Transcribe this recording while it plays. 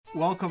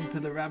Welcome to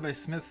the Rabbi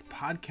Smith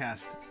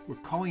podcast. We're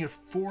calling it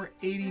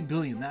 480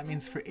 billion. That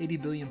means for 80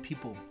 billion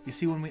people. You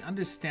see, when we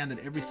understand that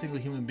every single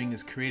human being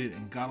is created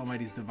in God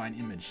Almighty's divine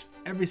image,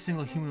 every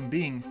single human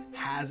being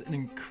has an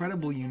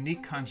incredible,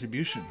 unique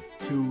contribution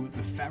to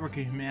the fabric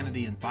of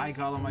humanity and by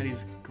God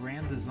Almighty's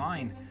grand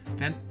design,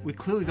 then we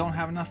clearly don't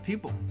have enough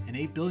people. And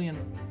 8 billion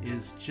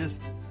is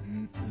just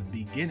the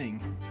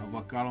beginning of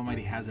what God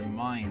Almighty has in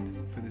mind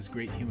for this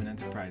great human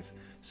enterprise.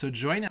 So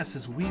join us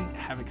as we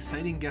have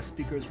exciting guest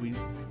speakers. We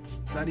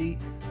study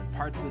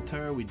parts of the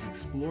Torah, we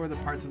explore the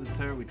parts of the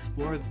Torah, we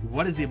explore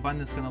what is the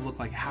abundance going to look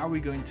like, how are we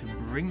going to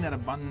bring that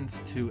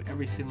abundance to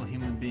every single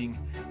human being,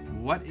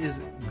 what is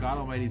God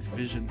Almighty's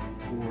vision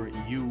for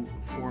you,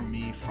 for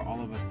me, for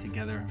all of us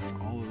together,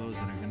 for all of those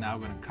that are now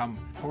going to come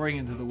pouring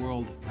into the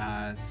world.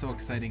 It's so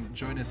exciting.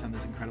 Join us on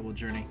this incredible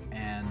journey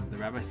and the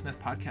Rabbi Smith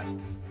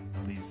podcast.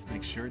 Please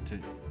make sure to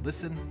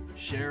listen,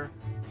 share,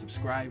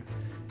 subscribe,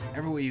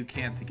 every way you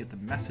can to get the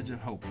message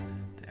of hope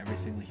to every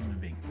single human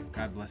being.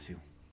 God bless you.